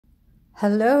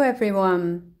Hello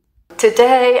everyone.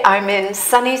 Today I'm in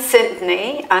sunny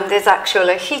Sydney and there's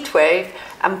actually a heat wave.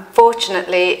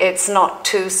 Unfortunately, it's not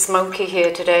too smoky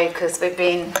here today because we've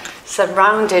been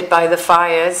surrounded by the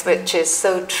fires, which is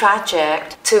so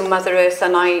tragic to Mother Earth,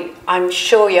 and I'm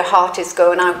sure your heart is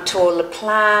going out to all the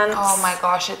plants. Oh my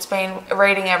gosh, it's been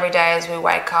reading every day as we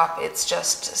wake up. It's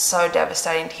just so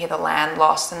devastating to hear the land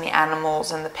lost and the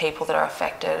animals and the people that are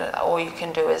affected. All you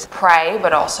can do is pray,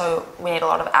 but also we need a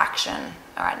lot of action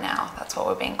right now. That's what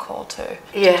we're being called to.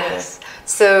 Yes.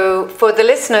 So for the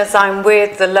listeners, I'm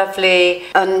with the lovely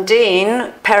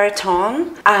Ondine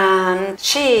Puriton, and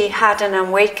she had an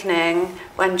awakening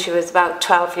when she was about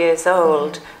 12 years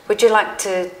old. Would you like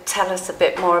to tell us a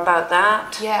bit more about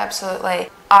that? Yeah, absolutely.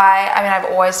 I mean,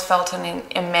 I've always felt an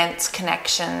immense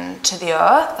connection to the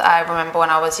earth. I remember when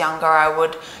I was younger, I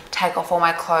would take off all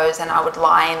my clothes and I would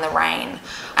lie in the rain,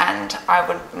 and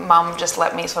Mum just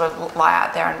let me sort of lie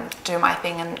out there and do my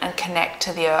thing and connect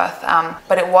to the earth.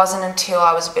 But it wasn't until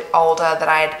I was a bit older that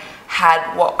I'd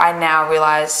had what I now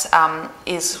realise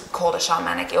is called a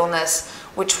shamanic illness,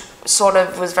 which sort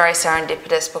of was very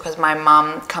serendipitous because my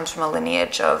mum comes from a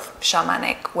lineage of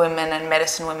shamanic women and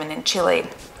medicine women in Chile,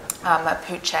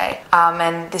 Mapuche.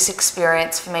 And this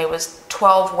experience for me was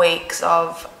 12 weeks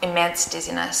of immense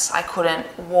dizziness. I couldn't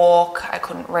walk, I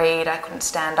couldn't read, I couldn't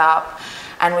stand up.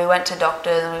 And we went to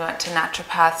doctors and we went to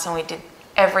naturopaths and we did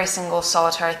every single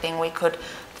solitary thing we could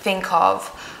think of,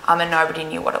 and nobody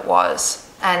knew what it was.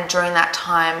 And during that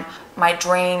time, my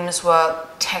dreams were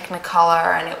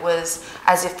technicolor, and it was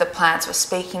as if the plants were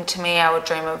speaking to me. I would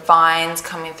dream of vines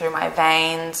coming through my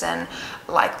veins and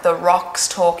like the rocks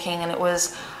talking, and it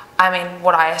was, I mean,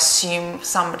 what I assume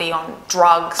somebody on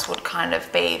drugs would kind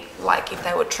of be like if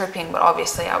they were tripping, but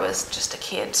obviously I was just a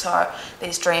kid, so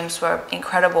these dreams were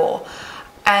incredible.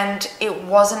 And it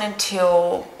wasn't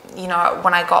until, you know,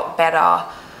 when I got better,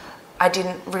 I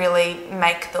didn't really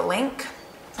make the link.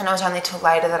 And it was only till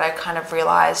later that I kind of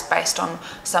realised, based on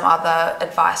some other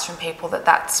advice from people, that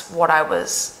that's what I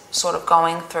was sort of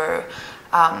going through,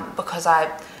 because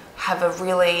I have a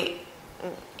really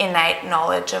innate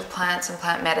knowledge of plants and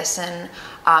plant medicine,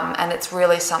 and it's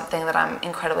really something that I'm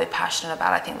incredibly passionate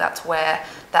about. I think that's where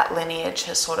that lineage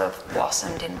has sort of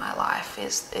blossomed in my life,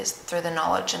 is through the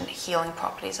knowledge and healing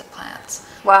properties of plants.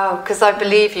 Wow, because I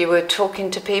believe you were talking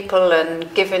to people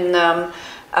and giving them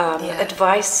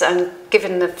advice and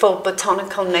giving the full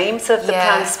botanical names of the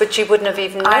plants, which you wouldn't have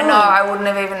even known. I know, I wouldn't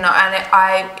have even known.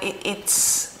 And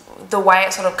it's the way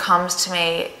it sort of comes to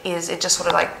me is it just sort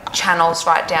of like channels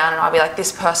right down, and I'll be like,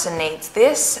 this person needs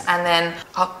this, and then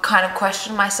I'll kind of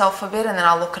question myself a bit, and then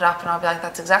I'll look it up and I'll be like,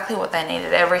 that's exactly what they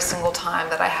needed. Every single time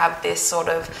that I have this sort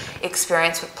of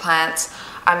experience with plants,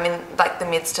 I'm in like the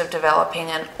midst of developing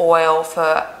an oil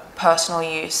for personal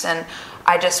use, and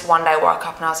I just one day woke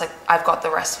up and I was like, I've got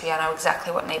the recipe, I know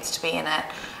exactly what needs to be in it,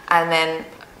 and then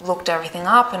looked everything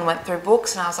up and went through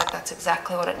books, and I was like, that's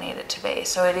exactly what it needed to be.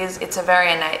 So it's a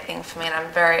very innate thing for me, and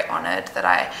I'm very honoured that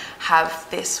I have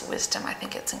this wisdom. I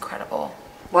think it's incredible.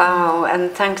 Wow,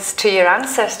 and thanks to your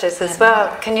ancestors as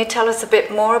well. Can you tell us a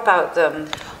bit more about them?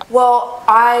 Well,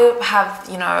 I have,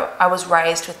 you know, I was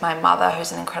raised with my mother,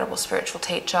 who's an incredible spiritual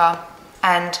teacher,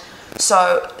 and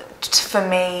so for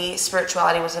me,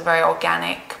 spirituality was a very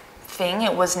organic thing.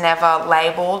 It was never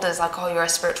labelled as like, oh, you're a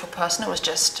spiritual person. It was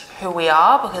just who we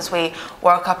are, because we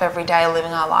woke up every day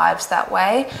living our lives that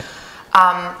way.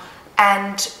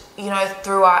 And, you know,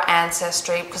 through our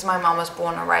ancestry, because my mum was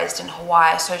born and raised in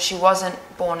Hawaii, so she wasn't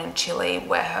born in Chile,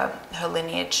 where her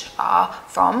lineage are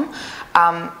from.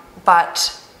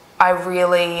 But I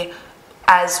really,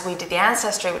 as we did the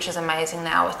ancestry, which is amazing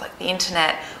now with like the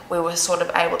internet, we were sort of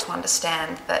able to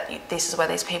understand that this is where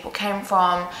these people came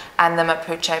from, and the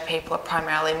Mapuche people are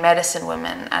primarily medicine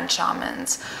women and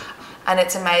shamans. And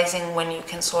it's amazing when you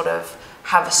can sort of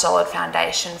have a solid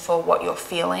foundation for what you're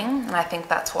feeling, and I think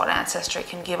that's what ancestry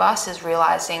can give us, is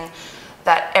realising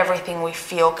that everything we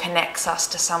feel connects us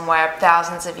to somewhere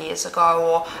thousands of years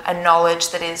ago, or a knowledge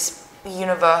that is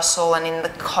universal and in the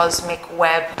cosmic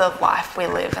web of life we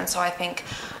live. And so I think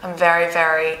I'm very,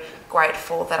 very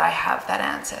grateful that I have that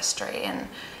ancestry, and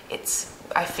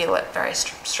I feel it very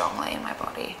strongly in my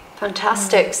body.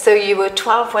 Fantastic. So you were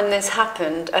 12 when this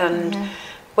happened, and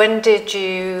when did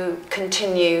you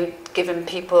continue giving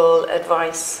people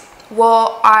advice?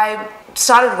 Well, I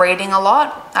started reading a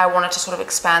lot. I wanted to sort of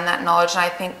expand that knowledge, and I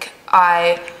think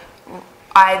I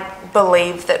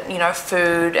believe that, you know,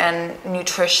 food and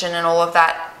nutrition and all of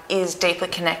that is deeply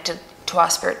connected to our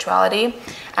spirituality.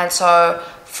 And so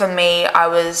for me,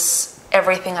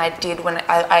 everything I did when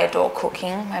I adore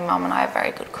cooking. My mum and I are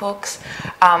very good cooks.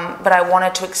 But I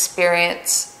wanted to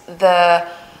experience the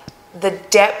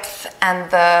depth and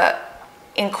the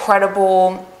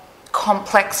incredible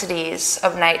complexities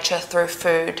of nature through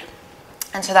food.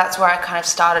 And so that's where I kind of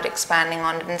started expanding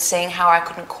on it and seeing how I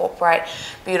could incorporate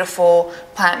beautiful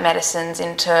plant medicines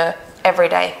into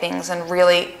everyday things and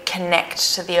really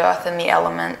connect to the earth and the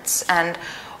elements and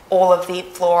all of the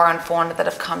flora and fauna that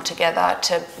have come together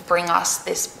to bring us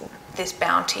this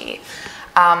bounty.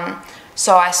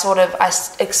 So I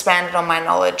expanded on my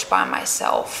knowledge by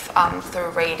myself through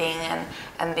reading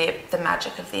and the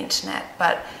magic of the internet.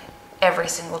 But every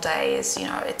single day is,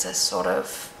 it's a sort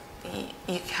of,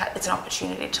 it's an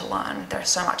opportunity to learn. There's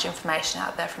so much information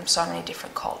out there from so many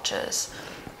different cultures.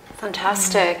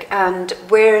 Fantastic. And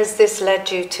where has this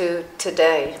led you to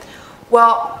today?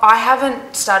 Well, I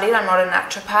haven't studied. I'm not a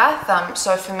naturopath.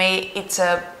 So for me, it's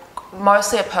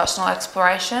mostly a personal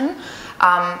exploration.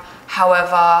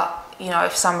 However,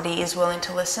 if somebody is willing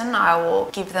to listen, I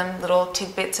will give them little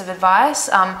tidbits of advice.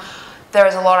 There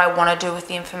is a lot I want to do with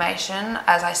the information.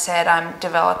 As I said, I'm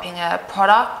developing a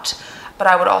product, but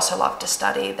I would also love to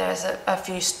study. There's a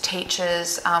few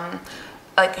teachers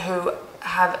who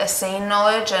have Essene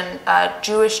knowledge and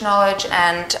Jewish knowledge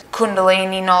and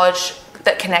Kundalini knowledge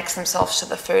that connects themselves to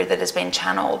the food that has been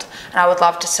channeled. And I would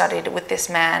love to study with this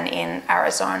man in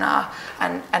Arizona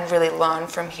and really learn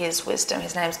from his wisdom.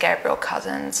 His name's Gabriel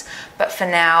Cousins. But for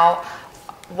now,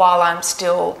 while I'm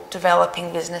still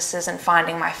developing businesses and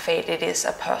finding my feet, it is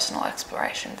a personal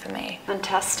exploration for me.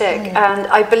 Fantastic. And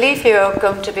I believe you're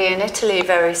going to be in Italy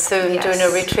very soon, Yes. doing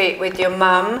a retreat with your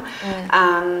mum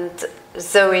and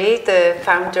Zoe, the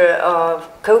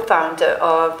co-founder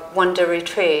of Wonder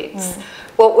Retreats.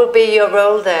 What will be your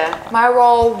role there? My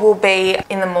role will be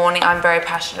in the morning. I'm very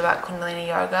passionate about Kundalini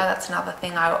yoga. That's another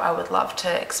thing I would love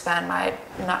to expand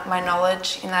my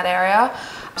knowledge in that area.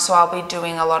 So I'll be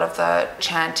doing a lot of the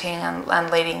chanting and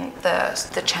leading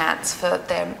the chants for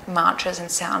their mantras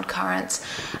and sound currents.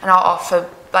 And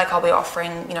I'll be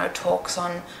offering, talks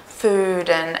on food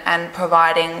and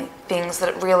providing things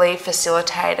that really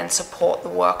facilitate and support the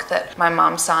work that my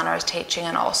mum Sana is teaching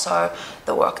and also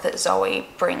the work that Zoe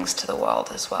brings to the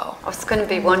world as well. Oh, it's going to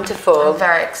be wonderful. I'm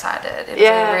very excited.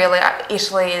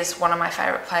 Italy is one of my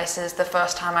favourite places. The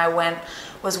first time I went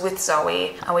was with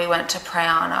Zoe and we went to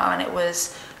Puriton and it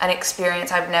was an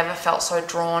experience I've never felt so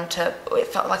drawn to. It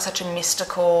felt like such a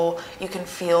mystical, you can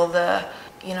feel the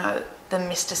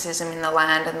mysticism in the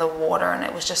land and the water, and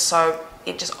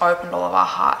it just opened all of our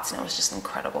hearts and it was just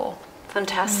incredible.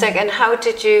 Fantastic. And how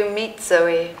did you meet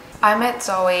Zoe? I met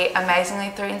Zoe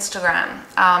amazingly through Instagram.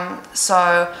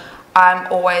 So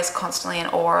I'm always constantly in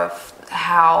awe of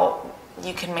how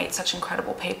you can meet such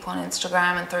incredible people on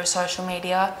Instagram and through social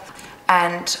media.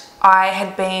 And I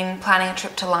had been planning a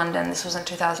trip to London. This was in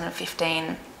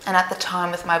 2015. And at the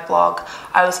time with my blog,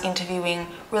 I was interviewing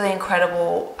really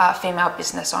incredible female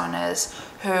business owners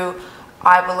who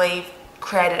I believe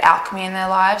created alchemy in their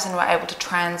lives and were able to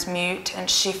transmute and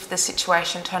shift the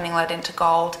situation, turning lead into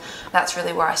gold. That's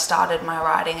really where I started my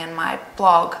writing and my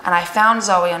blog. And I found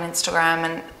Zoe on Instagram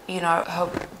and, her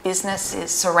business is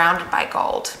surrounded by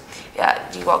gold. Yeah,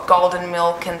 you've got golden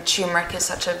milk and turmeric is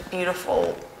such a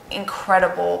beautiful,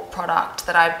 incredible product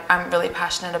that I'm really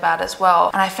passionate about as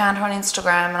well. And I found her on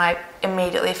Instagram and I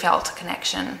immediately felt a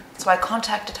connection. So I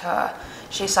contacted her.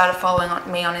 She started following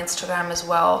me on Instagram as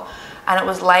well. And it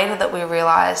was later that we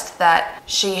realised that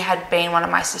she had been one of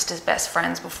my sister's best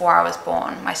friends before I was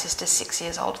born. My sister's 6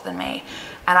 years older than me.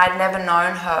 And I'd never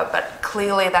known her, but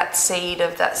clearly that seed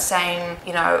of that same,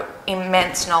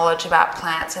 immense knowledge about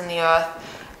plants and the earth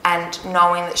and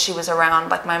knowing that she was around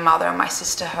like my mother and my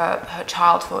sister, her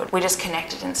childhood, we just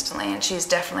connected instantly. And she's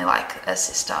definitely like a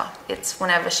sister. It's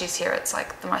whenever she's here, it's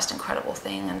like the most incredible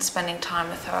thing. And spending time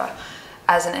with her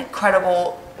as an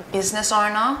incredible business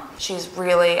owner,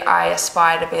 I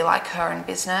aspire to be like her in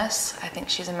business. I think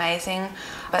she's amazing,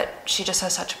 but she just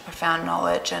has such a profound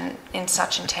knowledge and in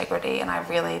such integrity, and I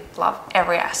really love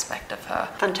every aspect of her.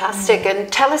 Fantastic.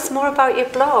 And tell us more about your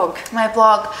blog. My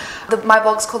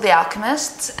blog's called The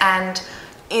Alchimists, and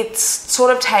it's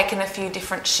sort of taken a few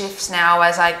different shifts now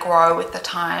as I grow with the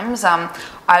times.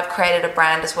 I've created a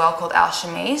brand as well called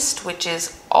ALCHIMISTE, which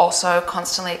is also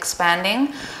constantly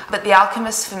expanding. But The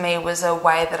Alchemist for me was a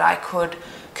way that I could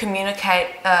communicate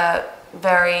a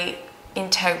very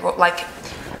integral,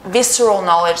 visceral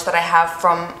knowledge that I have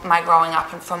from my growing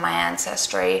up and from my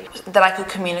ancestry, that I could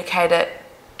communicate it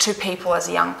to people as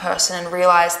a young person and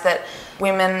realize that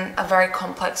women are very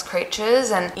complex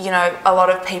creatures. And, a lot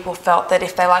of people felt that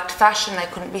if they liked fashion, they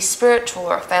couldn't be spiritual,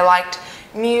 or if they liked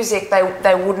music,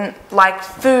 they wouldn't like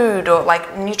food or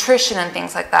like nutrition and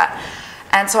things like that.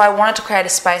 And so I wanted to create a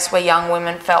space where young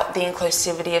women felt the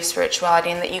inclusivity of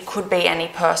spirituality, and that you could be any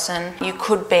person. You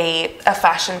could be a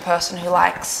fashion person who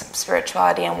likes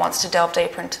spirituality and wants to delve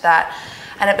deeper into that.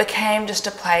 And it became just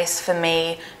a place for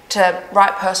me to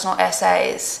write personal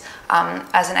essays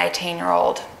as an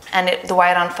 18-year-old. And the way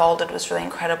it unfolded was really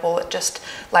incredible. It just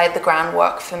laid the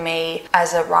groundwork for me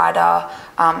as a writer.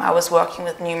 I was working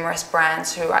with numerous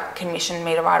brands who commissioned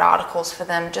me to write articles for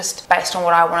them just based on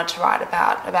what I wanted to write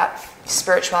about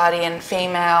spirituality and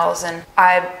females. And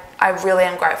I really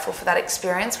am grateful for that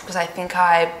experience, because I think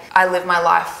I live my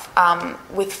life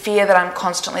with fear that I'm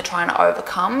constantly trying to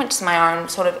overcome, which is my own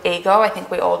sort of ego. I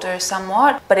think we all do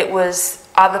somewhat. But it was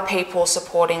other people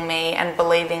supporting me and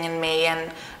believing in me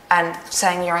and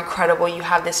saying, you're incredible, you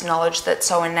have this knowledge that's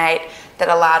so innate, that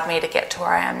allowed me to get to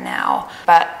where I am now.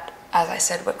 But as I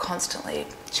said, we're constantly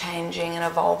changing and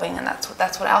evolving, and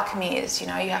that's what alchemy is. You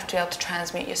know, you have to be able to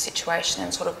transmute your situation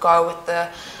and sort of go with the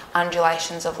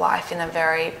undulations of life in a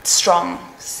very strong,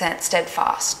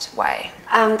 steadfast way.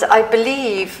 And I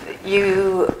believe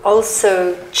you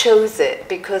also chose it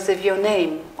because of your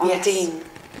name, Ondine.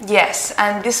 Yes,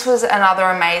 and this was another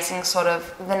amazing sort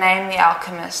of, the name The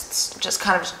Alchimists just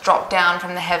kind of dropped down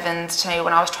from the heavens to me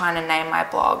when I was trying to name my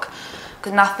blog,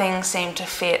 because nothing seemed to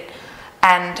fit.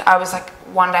 And I was like,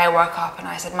 one day I woke up and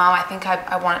I said, Mum, I think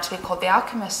I want it to be called The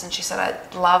Alchemist. And she said,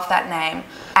 I love that name.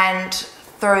 And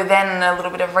through then a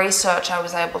little bit of research, I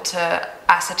was able to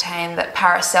ascertain that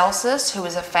Paracelsus, who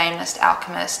was a famous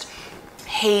alchemist,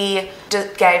 he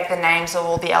gave the names of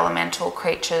all the elemental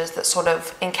creatures that sort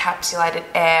of encapsulated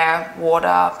air,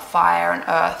 water, fire and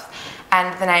earth.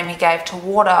 And the name he gave to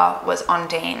water was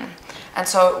Ondine. And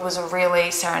so it was a really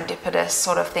serendipitous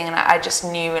sort of thing, and I just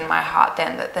knew in my heart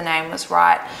then that the name was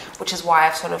right, which is why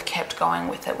I've sort of kept going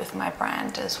with it with my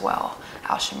brand as well,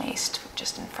 ALCHIMISTE,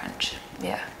 just in French.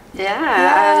 Yeah,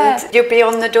 and you'll be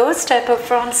on the doorstep of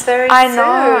France very soon. I know,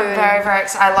 I'm very, very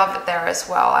excited. I love it there as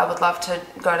well. I would love to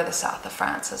go to the south of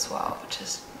France as well, which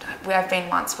is, I've been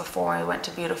once before. We went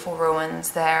to beautiful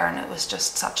ruins there, and it was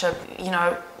just such a, you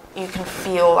know, you can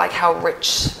feel like how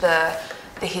rich the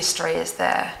history is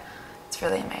there. It's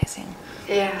really amazing.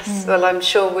 Yes, well, I'm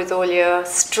sure with all your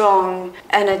strong,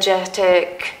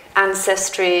 energetic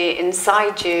ancestry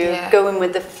inside you, going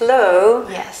with the flow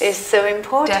is so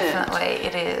important. Definitely,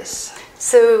 it is.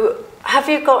 So, have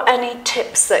you got any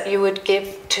tips that you would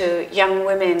give to young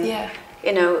women?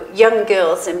 You know, young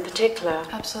girls in particular.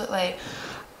 Absolutely.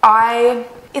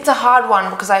 It's a hard one,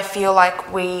 because I feel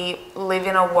like we live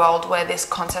in a world where this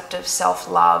concept of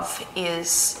self-love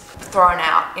is thrown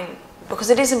out, because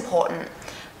it is important,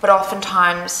 but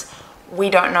oftentimes we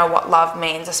don't know what love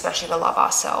means, especially to love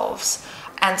ourselves.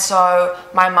 And so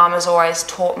my mum has always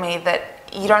taught me that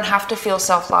you don't have to feel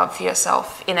self-love for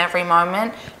yourself in every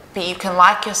moment, but you can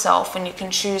like yourself, and you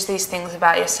can choose these things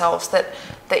about yourselves that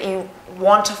you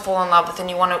want to fall in love with and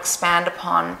you want to expand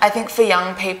upon. I think for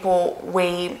young people,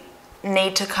 we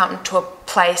need to come to a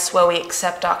place where we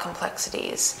accept our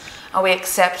complexities, and we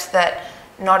accept that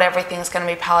not everything's going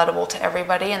to be palatable to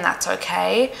everybody, and that's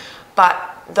okay.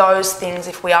 But those things,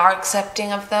 if we are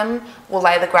accepting of them, will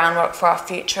lay the groundwork for our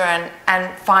future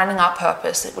and finding our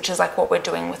purpose, which is like what we're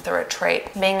doing with the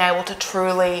retreat. Being able to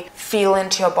truly feel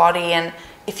into your body, and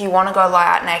if you want to go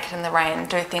lie out naked in the rain,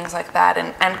 do things like that,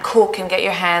 and cook and get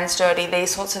your hands dirty,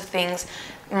 these sorts of things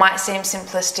might seem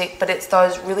simplistic, but it's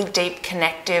those really deep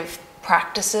connective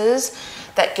practices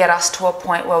that get us to a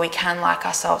point where we can like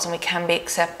ourselves, and we can be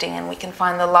accepting, and we can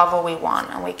find the lover we want,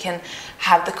 and we can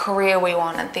have the career we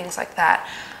want and things like that.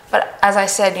 But as I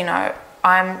said, you know,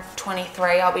 I'm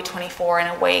 23, I'll be 24 in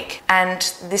a week, and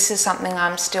this is something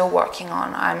I'm still working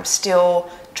on. I'm still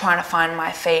trying to find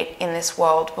my feet in this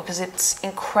world, because it's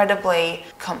incredibly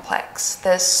complex.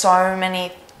 There's so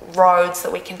many roads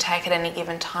that we can take at any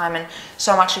given time, and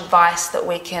so much advice that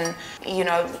we can, you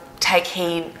know, take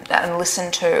heed and listen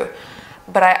to.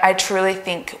 But I truly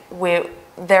think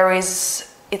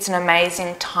it's an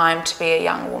amazing time to be a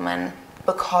young woman,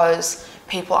 because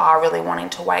people are really wanting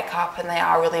to wake up, and they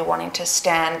are really wanting to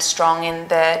stand strong in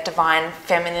their divine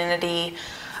femininity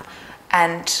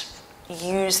and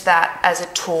use that as a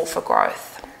tool for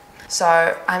growth.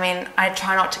 So, I mean, I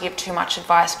try not to give too much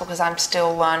advice because I'm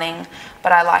still learning,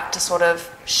 but I like to sort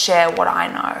of share what I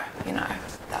know, you know,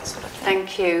 that sort of thing.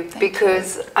 Thank you,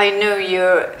 because I know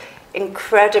you're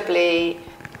incredibly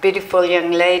beautiful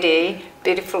young lady,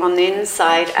 beautiful on the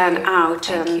inside and out.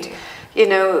 And you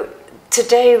know,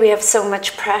 today we have so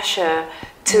much pressure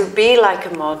to be like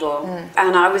a model,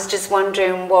 and I was just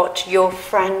wondering what your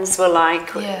friends were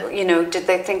like. You know, did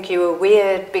they think you were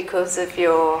weird because of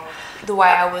the way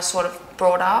I was sort of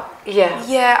brought up?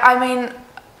 Yeah, I mean,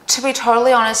 To be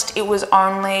totally honest, it was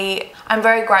only, I'm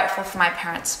very grateful for my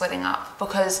parents splitting up,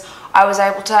 because I was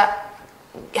able to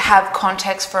have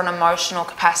context for an emotional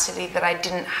capacity that I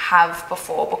didn't have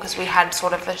before, because we had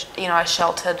sort of a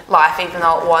sheltered life, even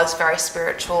though it was very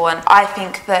spiritual. And I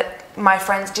think that my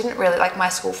friends didn't really, like my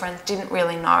school friends didn't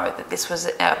really know that this was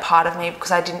a part of me,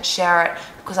 because I didn't share it,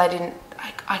 because I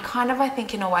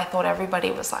think in a way thought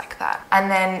everybody was like that. And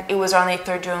then it was only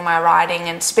through doing my writing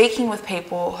and speaking with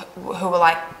people who were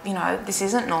like, this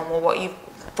isn't normal, what you've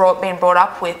been brought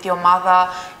up with, your mother,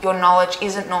 your knowledge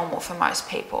isn't normal for most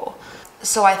people.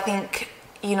 So I think,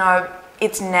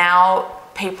 it's now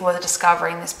people are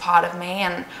discovering this part of me,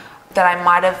 and that I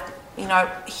might have,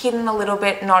 hidden a little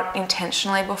bit, not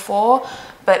intentionally before,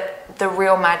 but the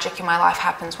real magic in my life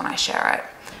happens when I share it.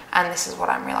 And this is what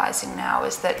I'm realizing now,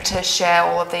 is that to share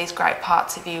all of these great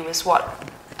parts of you is what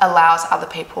allows other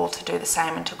people to do the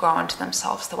same and to grow into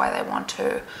themselves the way they want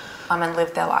to, and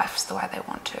live their lives the way they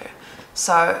want to.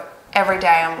 So every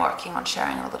day I'm working on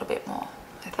sharing a little bit more.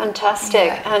 Fantastic.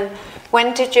 Yeah. And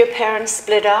when did your parents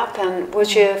split up, and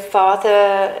was your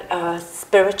father a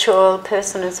spiritual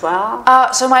person as well?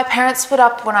 So my parents split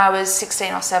up when I was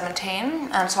 16 or 17,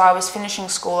 and so I was finishing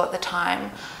school at the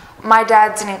time. My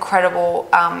dad's an incredible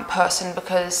person,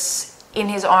 because in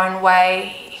his own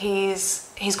way, he's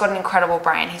got an incredible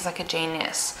brain. He's like a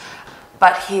genius,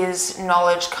 but his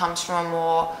knowledge comes from a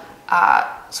more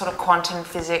sort of quantum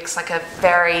physics, like a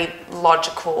very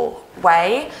logical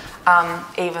way,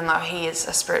 even though he is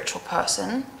a spiritual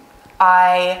person.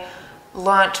 I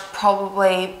learnt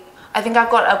I think I've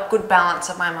got a good balance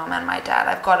of my mum and my dad.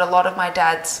 I've got a lot of my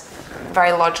dad's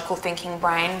very logical thinking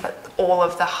brain, but all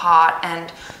of the heart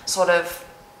and sort of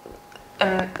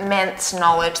immense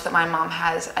knowledge that my mum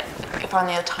has. If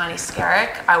only a tiny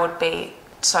skerrick, I would be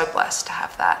so blessed to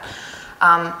have that.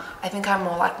 I think I'm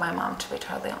more like my mum, to be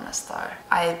totally honest, though.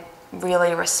 I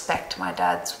really respect my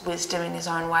dad's wisdom in his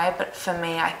own way, but for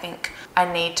me, I think I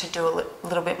need to do a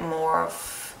little bit more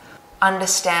of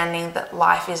understanding that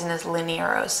life isn't as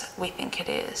linear as we think it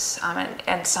is,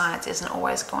 and science isn't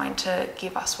always going to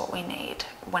give us what we need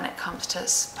when it comes to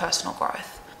personal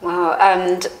growth. Wow,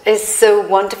 and it's so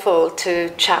wonderful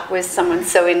to chat with someone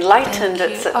so enlightened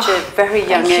at such a very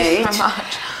young age. Thank you so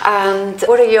much. And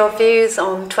what are your views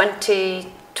on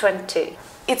 2020?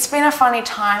 It's been a funny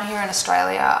time here in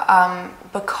Australia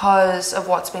because of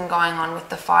what's been going on with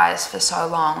the fires for so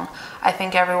long. I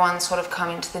think everyone's sort of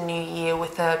come into the new year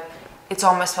with it's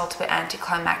almost felt a bit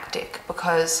anticlimactic,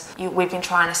 because we've been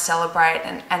trying to celebrate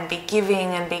and be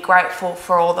giving and be grateful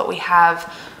for all that we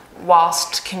have,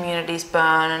 whilst communities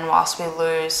burn and whilst we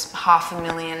lose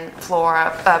 500,000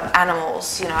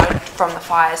 animals, from the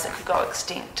fires that could go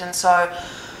extinct. And so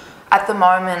at the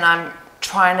moment I'm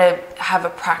trying to have a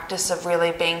practice of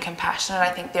really being compassionate.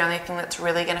 I think the only thing that's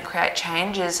really going to create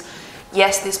change is,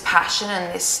 yes, this passion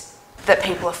and this that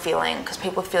people are feeling, because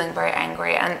people are feeling very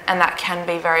angry, and that can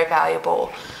be very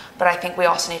valuable. But I think we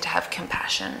also need to have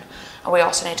compassion, and we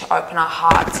also need to open our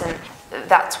hearts, and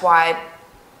that's why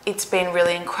it's been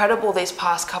really incredible these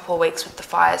past couple of weeks with the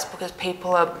fires, because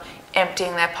people are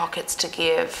emptying their pockets to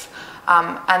give.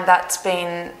 And that's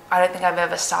been, I don't think I've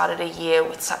ever started a year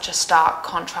with such a stark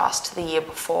contrast to the year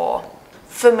before.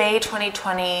 For me,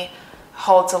 2020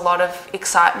 holds a lot of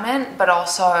excitement, but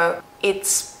also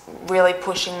it's really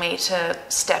pushing me to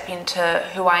step into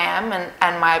who I am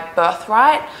and my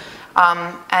birthright.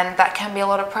 And that can be a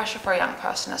lot of pressure for a young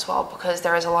person as well, because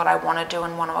there is a lot I want to do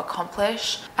and want to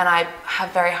accomplish. And I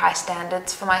have very high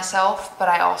standards for myself, but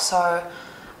I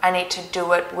need to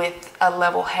do it with a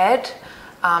level head,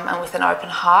 and with an open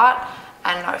heart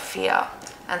and no fear.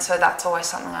 And so that's always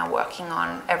something I'm working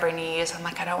on every New Year's. I'm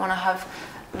like, I don't want to have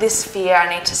this fear, I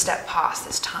need to step past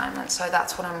this time. And so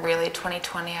that's what I'm really,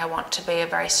 2020, I want to be a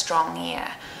very strong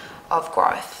year of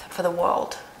growth for the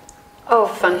world. Oh,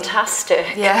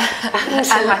 fantastic. Yeah,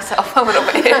 and myself a little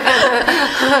bit.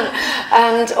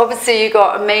 And obviously you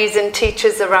got amazing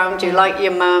teachers around you, like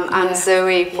your mum and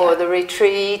Zoe for the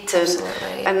retreat.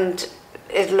 And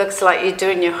it looks like you're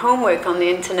doing your homework on the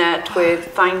internet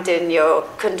with finding your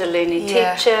Kundalini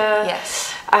teacher.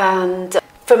 Yes. And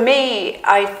for me,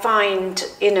 I find,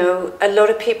 a lot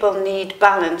of people need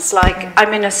balance. Like,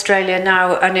 I'm in Australia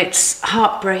now, and it's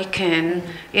heartbreaking.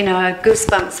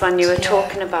 Goosebumps when you were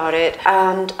talking about it.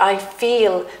 And I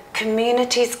feel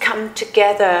communities come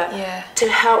together to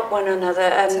help one another.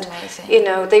 And,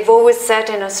 they've always said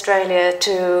in Australia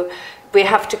we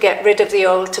have to get rid of the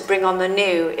old to bring on the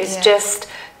new. It's just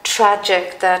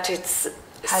tragic that it's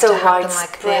so widespread.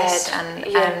 Like this.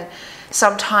 And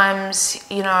sometimes,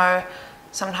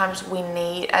 sometimes we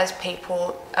need, as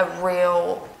people, a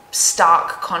real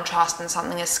stark contrast and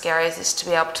something as scary as this to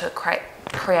be able to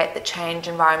create the change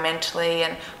environmentally,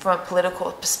 and from a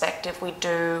political perspective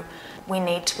we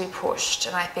need to be pushed.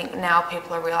 And I think now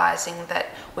people are realising that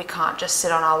we can't just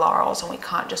sit on our laurels and we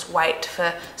can't just wait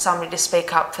for somebody to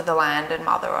speak up for the land and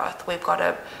Mother Earth. We've got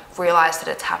to realise that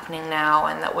it's happening now,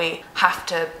 and that we have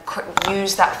to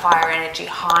use that fire energy,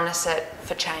 harness it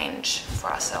for change for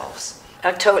ourselves.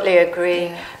 I totally agree.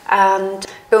 Yeah. And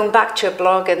going back to your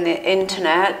blog and the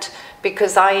internet,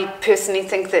 because I personally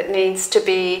think that needs to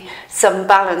be some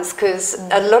balance, because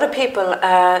a lot of people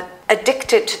are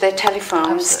addicted to their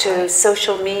telephones, Absolutely. to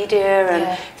social media,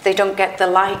 and if they don't get the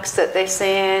likes that they're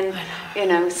seeing, you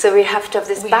know, so we have to have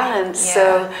this balance.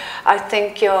 So I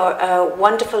think you're a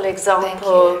wonderful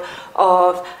example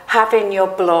of having your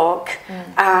blog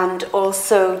and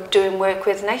also doing work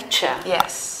with nature.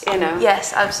 Yes. You know.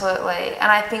 Yes, absolutely.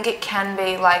 And I think it can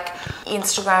be like,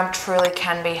 Instagram truly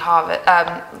can be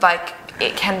like,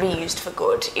 it can be used for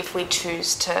good if we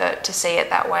choose to see it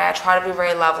that way. I try to be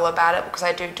very level about it because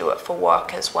I do it for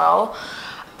work as well.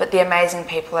 But the amazing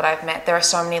people that I've met, there are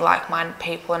so many like-minded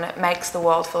people, and it makes the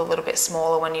world feel a little bit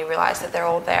smaller when you realise that they're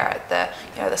all there at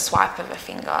the swipe of a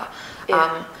finger.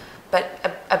 Yeah.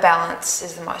 But a balance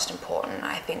is the most important.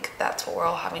 I think that's what we're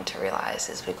all having to realise,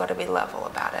 is we've got to be level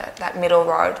about it. That middle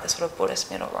road, the sort of Buddhist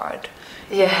middle road.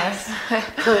 Yes.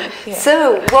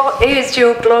 So what is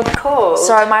your blog called?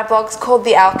 So my blog's called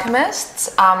The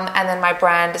Alchimists, and then my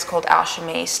brand is called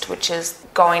ALCHIMISTE, which is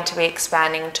going to be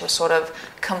expanding to a sort of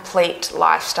complete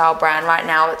lifestyle brand. Right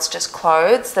now it's just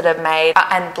clothes that are made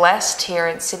and blessed here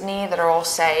in Sydney, that are all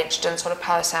saged and sort of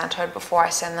Palo Santo'd before I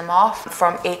send them off,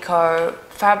 from eco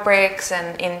fabrics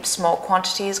and in small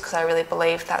quantities, because I really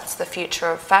believe that's the future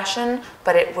of fashion.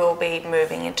 But it will be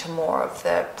moving into more of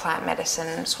the plant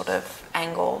medicine sort of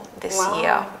angle this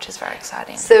year, which is very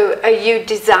exciting. So are you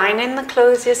designing the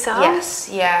clothes yourself? Yes,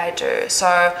 yeah, I do.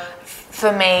 So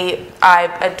for me, I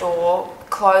adore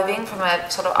clothing from a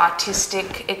sort of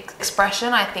artistic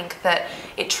expression. I think that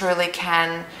it truly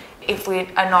can, if we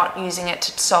are not using it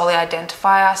to solely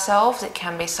identify ourselves, it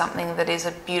can be something that is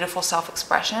a beautiful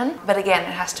self-expression. But again,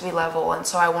 it has to be level, and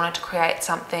so I wanted to create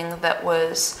something that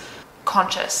was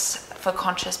conscious, for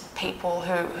conscious people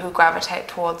who gravitate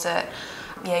towards it.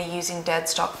 Yeah, using dead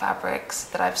stock fabrics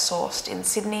that I've sourced in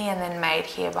Sydney and then made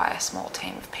here by a small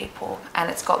team of people.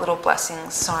 And it's got little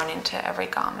blessings sewn into every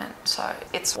garment. So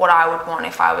it's what I would want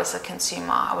if I was a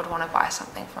consumer. I would want to buy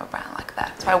something from a brand like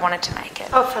that. So I wanted to make it.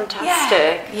 Oh,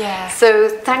 fantastic. Yeah. So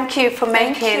thank you for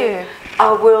making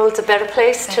our world a better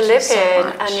place to live in,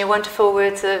 and your wonderful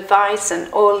words of advice,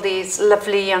 and all these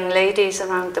lovely young ladies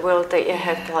around the world that you're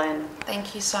helping.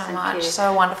 Thank you so much.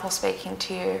 So wonderful speaking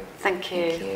to you. Thank you. Thank you.